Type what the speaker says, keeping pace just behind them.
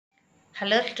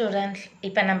Hello students,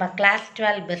 இப்போ நம்ம class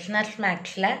 12 business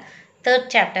mathsல third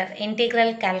chapter integral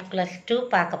calculus 2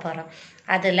 பார்க்க போறோம்.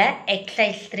 அதுல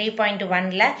exercise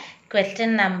 3.1ல question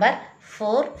number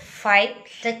 4, 5,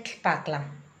 6 பார்க்கலாம்.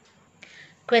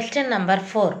 Question number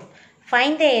 4.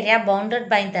 Find the area bounded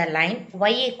by the line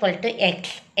y equal to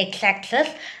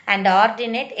x-axis and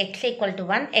ordinate x equal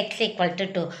to 1, x equal to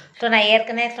 2. So, நான்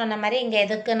ஏற்கனவே சொன்ன மாதிரி இங்க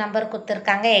எதுக்கு நம்பர்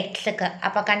கொடுத்திருக்காங்க xக்கு.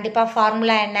 அப்ப கண்டிப்பா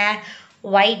ஃபார்முலா என்ன?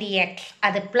 y dx.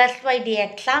 அது plus y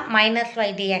dx minus y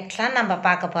dx நம்ம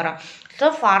பார்க்க போறோம். ஸோ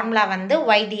ஃபார்முலா வந்து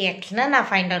y dxன்னு நான்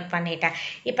ஃபைண்ட் அவுட் பண்ணிட்டேன்.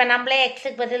 இப்போ நம்மளே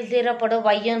எக்ஸுக்கு பதில் 0 போடு,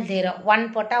 yயும் 0, 1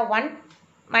 போட்டால் 1,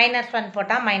 -1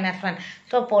 போட்டால் -1.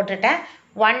 ஸோ போட்டுட்டேன்.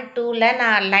 1, 2ல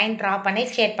நான் லைன் ட்ரா பண்ணி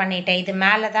ஷேட் பண்ணிட்டேன். இது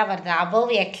மேலே தான் வருது,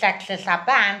 அபவ் எக்ஸ் ஆக்சஸ்.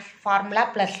 அப்போ ஃபார்முலா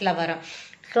ப்ளஸில் வரும்.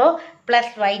 So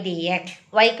plus y dx.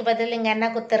 yக்கு பதில் இங்கே என்ன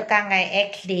கொடுத்துருக்காங்க?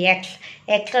 x dx.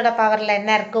 எக்ஸோட பவரில்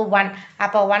என்ன இருக்குது? 1.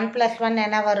 அப்போ 1 + 1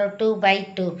 என்ன வரும்?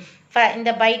 2/2.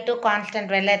 இந்த by 2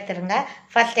 கான்ஸ்டன்ட் வெளில எடுத்துருங்க.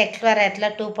 ஃபர்ஸ்ட் எக்ஸ் வர இடத்துல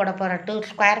 2 போட போகிறோம்.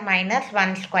 2² -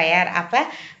 1². அப்போ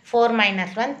 4 -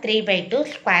 1 3/2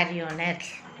 ஸ்கொயர்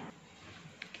யூனிட்ஸ்.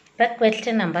 இப்போ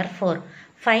question number 4.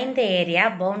 Find the area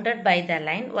bounded by the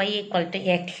line y equal to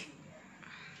x.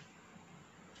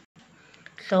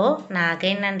 So நான்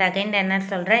அகைன் அண்ட் அகைன் என்ன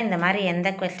சொல்கிறேன், இந்த மாதிரி எந்த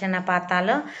கொஸ்டினை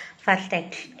பார்த்தாலும் ஃபஸ்ட்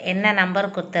எக்ஸ் என்ன நம்பர்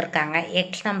கொடுத்துருக்காங்க,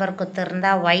 எக்ஸ் நம்பர்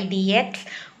கொடுத்துருந்தா ஒய் டிஎக்ஸ்,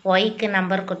 ஒய்க்கு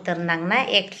நம்பர் கொடுத்துருந்தாங்கன்னா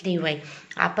எக்ஸ் டிஒய்.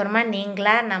 அப்புறமா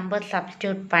நீங்களாக நம்பர்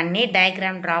சப்ஸ்டியூட் பண்ணி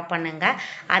டயக்ராம் ட்ரா பண்ணுங்கள்.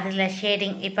 அதில்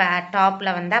ஷேடிங் இப்போ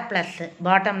டாப்பில் வந்தால் ப்ளஸ்ஸு,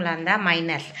 பாட்டமில் வந்தால்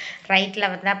மைனஸ்,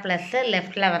 ரைட்டில் வந்தால் ப்ளஸ்ஸு,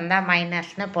 லெஃப்டில் வந்தால்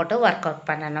மைனஸ்னு போட்டு ஒர்க் அவுட்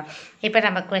பண்ணணும். இப்போ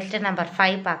நம்ம கொஸ்டின் நம்பர்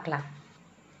 5 பார்க்கலாம்.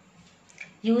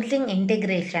 Using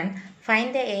integration, find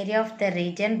the area of the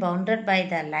region bounded by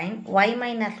the line y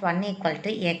 - 1 equal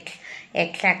to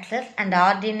x-axis and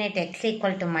ordinate x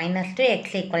equal to -2, x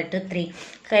equal to 3.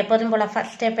 So எப்போதும் போல்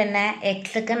ஃபஸ்ட் ஸ்டெப் என்ன?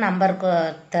 எக்ஸுக்கு number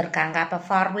கொடுத்துருக்காங்க. அப்போ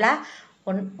formula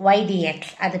y dx.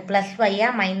 அது plus ஒய்யா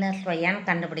minus ஒய்யான்னு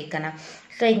கண்டுபிடிக்கணும்.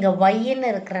 So இங்கே ஒய்ன்னு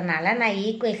இருக்கிறனால நான்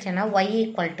ஈக்குவேஷனை ஒய்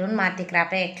ஈக்குவல் டுன்னு மாற்றிக்கிறேன்.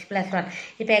 அப்போ x + 1.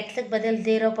 இப்போ எக்ஸுக்கு பதில்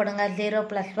 0 போடுங்க. 0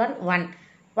 + 1 1.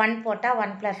 1 போட்டால்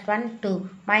 1 + 1 2,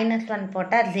 -1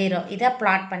 போட்டால் 0. இதை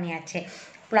பிளாட் பண்ணியாச்சு.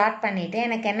 பிளாட் பண்ணிவிட்டு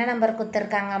எனக்கு என்ன நம்பர்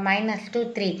கொடுத்துருக்காங்க? -2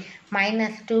 3.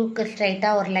 -2க்கு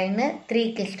ஸ்ட்ரைட்டாக ஒரு லைனு,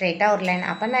 3க்கு ஸ்ட்ரைட்டாக ஒரு லைன்.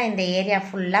 அப்போ நான் இந்த ஏரியா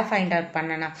ஃபுல்லாக ஃபைண்ட் அவுட்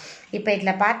பண்ணணும். இப்போ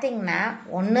இதில் பார்த்தீங்கன்னா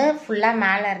ஒன்று ஃபுல்லாக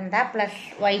மேலே இருந்தால் ப்ளஸ்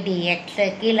ஒய் டிஎக்ஸ்,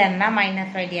 கீழே இருந்தால்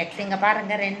 -y dx. இங்கே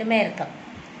பாருங்கள் ரெண்டுமே இருக்குது.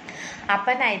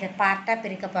 அப்போ நான் இதை பார்ட்டாக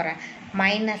பிரிக்க போகிறேன்.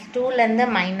 -2லேருந்து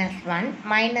 -1,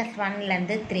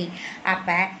 -1லேருந்து 3.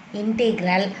 அப்போ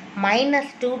இன்டிக்ரல்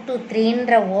 -2 to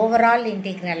 3ன்ற ஓவரால்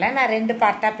இன்டிக்ரலை நான் 2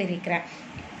 பார்ட்டாக பிரிக்கிறேன்.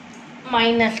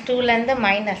 -2லேருந்து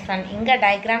 -1 இங்கே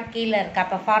டயக்ராம் கீழே இருக்குது.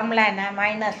 அப்போ ஃபார்முலா என்ன?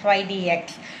 -y dx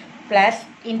ப்ளஸ்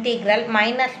இன்டிக்ரல்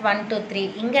 -1 to 3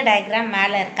 இங்கே டயக்ராம்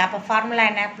மேலே இருக்குது. அப்போ ஃபார்முலா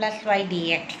என்ன? +y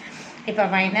dx. இப்போ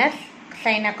மைனஸ்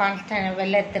சைனை கான்ஸ்டன்ட்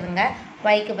வெளில எடுத்துருங்க.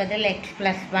 yக்கு பதில் x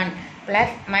 + 1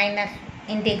 ப்ளஸ் மைனஸ்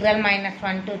இன்டிக்ரல்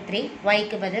 -1 to 3,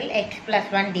 yக்கு பதில் x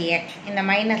 + 1 dx. இந்த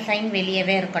மைனஸ் சைன்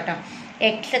வெளியவே இருக்கட்டும்.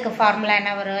 எக்ஸுக்கு ஃபார்முலா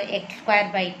என்ன வரும்? x²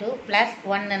 / 2 ப்ளஸ்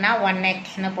 1னா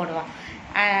 1xன்னு போடுவோம்.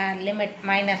 Limit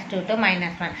 -2 to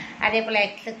 -1. அதே போல்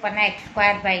எக்ஸுக்கு பண்ணால் x²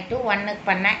 / 2, 1க்கு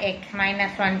பண்ணால் x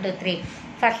 -1 to 3.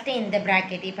 ஃபஸ்ட்டு இந்த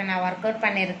ப்ராக்கெட் இப்போ நான் ஒர்க் அவுட்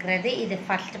பண்ணியிருக்கிறது இது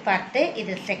ஃபஸ்ட் பார்ட்டு,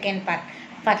 இது செகண்ட் பார்ட்.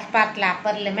 ஃபர்ஸ்ட் பார்ட்டில்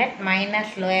upper limit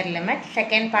minus lower limit,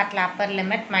 second பார்ட்டில் upper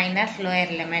limit minus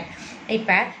lower limit.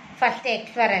 இப்போ ஃபஸ்ட்டு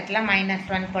எக்ஸ் வர இடத்துல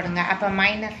 -1 போடுங்க. அப்போ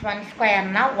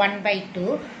 -1² 1/2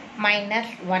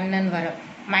 -1ன்னு வரும்.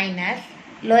 மைனஸ்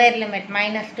லோயர் லிமிட்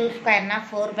 -2²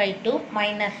 4/2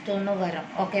 -2ன்னு வரும்.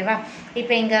 ஓகேவா?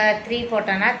 இப்போ இங்கே 3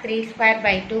 போட்டோன்னா 3²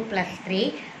 / 2 + 3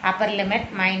 upper limit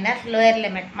minus lower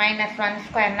limit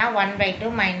 -1²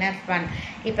 1/2 -1.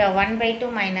 இப்போ 1/2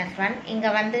 -1 இங்கே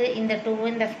வந்து இந்த 2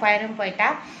 இந்த ஸ்கொயரும் போயிட்டா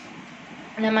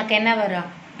நமக்கு என்ன வரும்?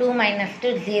 2 -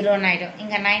 2 0ன்னு ஆகிடும்.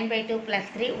 இங்கே 9/2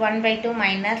 + 3 1/2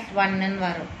 -1ன்னு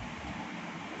வரும்.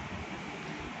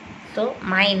 ஸோ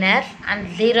மைனஸ் அண்ட்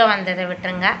 0 வந்ததை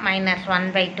விட்டுருங்க.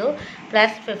 -1/2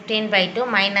 ப்ளஸ் 15/2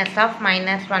 மைனஸ் ஆஃப்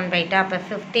 -1/2. அப்போ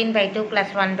 15/2 +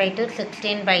 1/2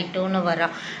 16/2ன்னு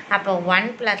வரும். அப்போ 1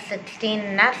 +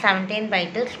 16னா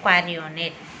 17/2 ஸ்கொயர்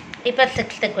யூனிட். இப்போ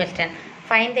 6th question.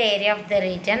 Find the area of the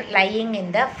region lying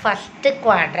in the first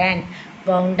quadrant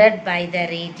bounded by the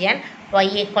region y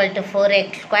 =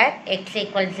 4x², x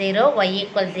 = 0, y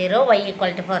 = 0, y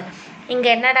 = 4. இங்கே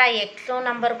என்னடா எக்ஸும்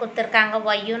நம்பர் கொடுத்துருக்காங்க,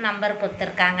 ஒய்யும் நம்பர்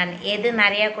கொடுத்துருக்காங்கன்னு. எது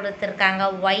நிறையா கொடுத்துருக்காங்க?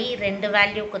 ஒய் 2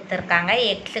 வேல்யூ கொடுத்துருக்காங்க,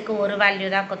 எக்ஸுக்கு 1 வேல்யூ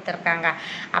தான் கொடுத்துருக்காங்க.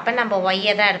 அப்போ நம்ம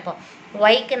ஒய்யை தான் இருப்போம்.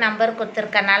 ஒய்க்கு நம்பர்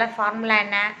கொடுத்துருக்கனால ஃபார்முலா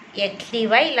என்ன? எக்ஸ்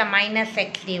டிஒய் இல்லை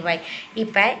 -x dy.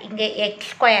 இப்போ இங்கே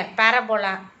x²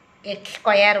 parabola X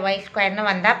square Y ஸ்கொயர்னு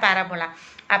வந்தால் பேரபோலா.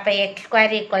 அப்போ X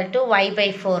square equal to Y by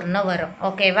 4ன்னு வரும்.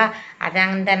 ஓகேவா? அது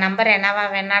அந்த நம்பர் என்னவா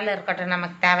வேணாலும் இருக்கட்டும்,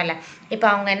 நமக்கு தேவையில்லை. இப்போ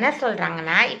அவங்க என்ன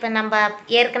சொல்கிறாங்கன்னா, இப்போ நம்ம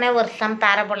ஏற்கனவே ஒரு சம்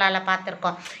பேரபோலாவில்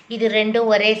பார்த்துருக்கோம். இது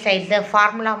ரெண்டும் ஒரே சைஸு,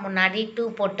 ஃபார்முலா முன்னாடி 2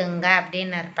 போட்டுங்க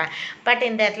அப்படின்னு இருப்பேன். பட்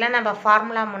இந்த இடத்துல நம்ம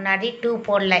ஃபார்முலா முன்னாடி 2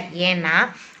 போடல. ஏன்னா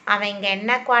அவன் இங்கே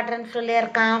என்ன குவாட்ரண்ட்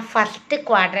சொல்லியிருக்கான்? First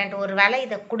quadrant. ஒரு வேளை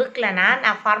இதை கொடுக்கலன்னா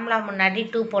நான் ஃபார்முலா முன்னாடி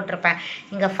 2 போட்டிருப்பேன்.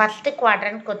 இங்கே ஃபஸ்ட்டு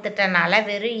குவாட்ரண்ட் கொடுத்துட்டனால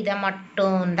வெறும் இதை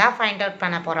மட்டும்தான் ஃபைண்ட் அவுட்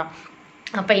பண்ண போகிறோம்.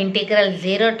 அப்போ இன்டிகிரல்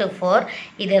 0 to 4,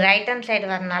 இது ரைட் ஹேண்ட் சைடு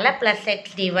வரனால plus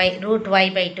X dy root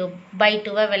Y by 2 by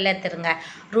 2வை வெளில எடுத்துருங்க.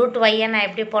 ரூட் ஒய்யை நான்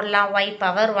எப்படி போடலாம்? Y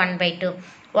power 1/2.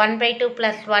 1/2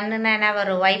 ப்ளஸ் 1ன்னா என்ன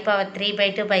வரும்? Y power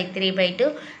 3/2 by 3/2.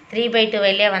 3/2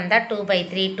 வெளியே வந்தால்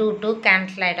 2/3. 2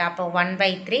 கேன்சல் ஆகிடும். அப்போ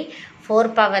 1/3 4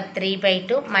 பவர்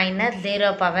 3/2 மைனஸ்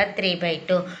 0 பவர்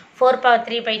 3/2. 4 பவர்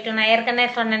 3/2 நான் ஏற்கனவே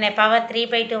சொன்னேனே, பவர்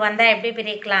 3/2 வந்தால் எப்படி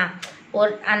பிரிக்கலாம்?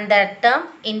 அந்த term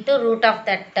into root of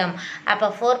that term. அப்போ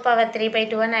 4 பவர்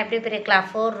 3/2 நான் எப்படி பிரிக்கலாம்?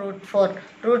 4 ரூட் 4.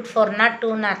 ரூட் 4னா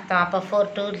 2ன்னு அர்த்தம். அப்போ 4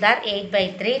 2s are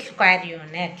 8/3 ஸ்கொயர்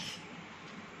யூனிட்ஸ்.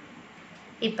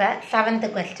 இப்போ 7th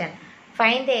question.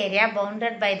 Find the area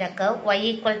bounded by the curve y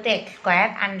equal to x square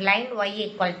and line y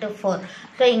equal to 4.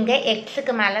 So இங்கே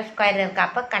எக்ஸுக்கு மேலே ஸ்கொயர் இருக்குது.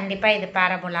 அப்போ கண்டிப்பாக இது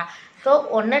பேரபோலா. ஸோ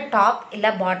ஒன்று டாப்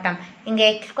இல்லை பாட்டம். இங்கே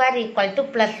X square equal to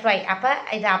plus Y. அப்போ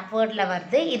இது அப்வேர்டில்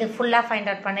வருது. இது ஃபுல்லாக ஃபைண்ட்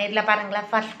அவுட் பண்ணு. இதில் பாருங்களேன்,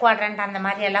 ஃபர்ஸ்ட் குவாட்ரண்ட் அந்த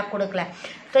மாதிரி எல்லாம் கொடுக்கல.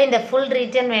 ஸோ இந்த ஃபுல்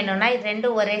ரீஜன் வேணும்னா இது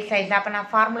ரெண்டும் ஒரே சைஸ். அப்போ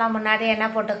நான் ஃபார்முலா முன்னாடி என்ன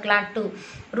போட்டுக்கலாம்? 2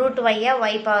 ரூட் ஒய்யை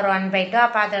ஒய் பவர் 1/2.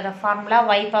 அப்போ அதோட ஃபார்முலா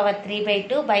ஒய் பவர்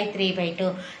 3/2 பை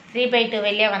 3/2. 3/2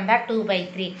 வெளியே வந்தால்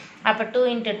 2/3. அப்போ 2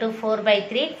 × 2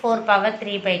 4/3. 4 பவர்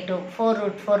 3/2. 4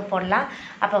 ரூட் 4 போடலாம்.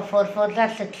 அப்போ 4 4s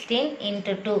are 16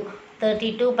 × 2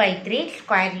 32/3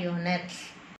 ஸ்கொயர் யூனிட்ஸ்.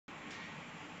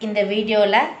 இந்த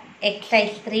வீடியோவில்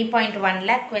எக்ஸசைஸ்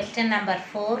 3.1ல் கொஸ்டின் நம்பர்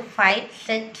 4, 5,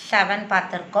 6, 7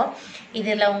 பார்த்துருக்கோம்.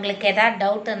 இதில் உங்களுக்கு எதாவது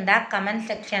டவுட் இருந்தால் கமெண்ட்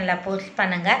செக்ஷனில் போஸ்ட்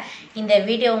பண்ணுங்கள். இந்த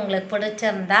வீடியோ உங்களுக்கு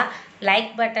பிடிச்சிருந்தா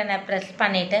லைக் பட்டனை ப்ரெஸ்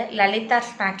பண்ணிவிட்டு லலிதா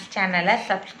ஸ்நாக்ஸ் சேனலை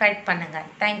சப்ஸ்கிரைப் பண்ணுங்கள்.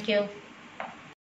 தேங்க்யூ.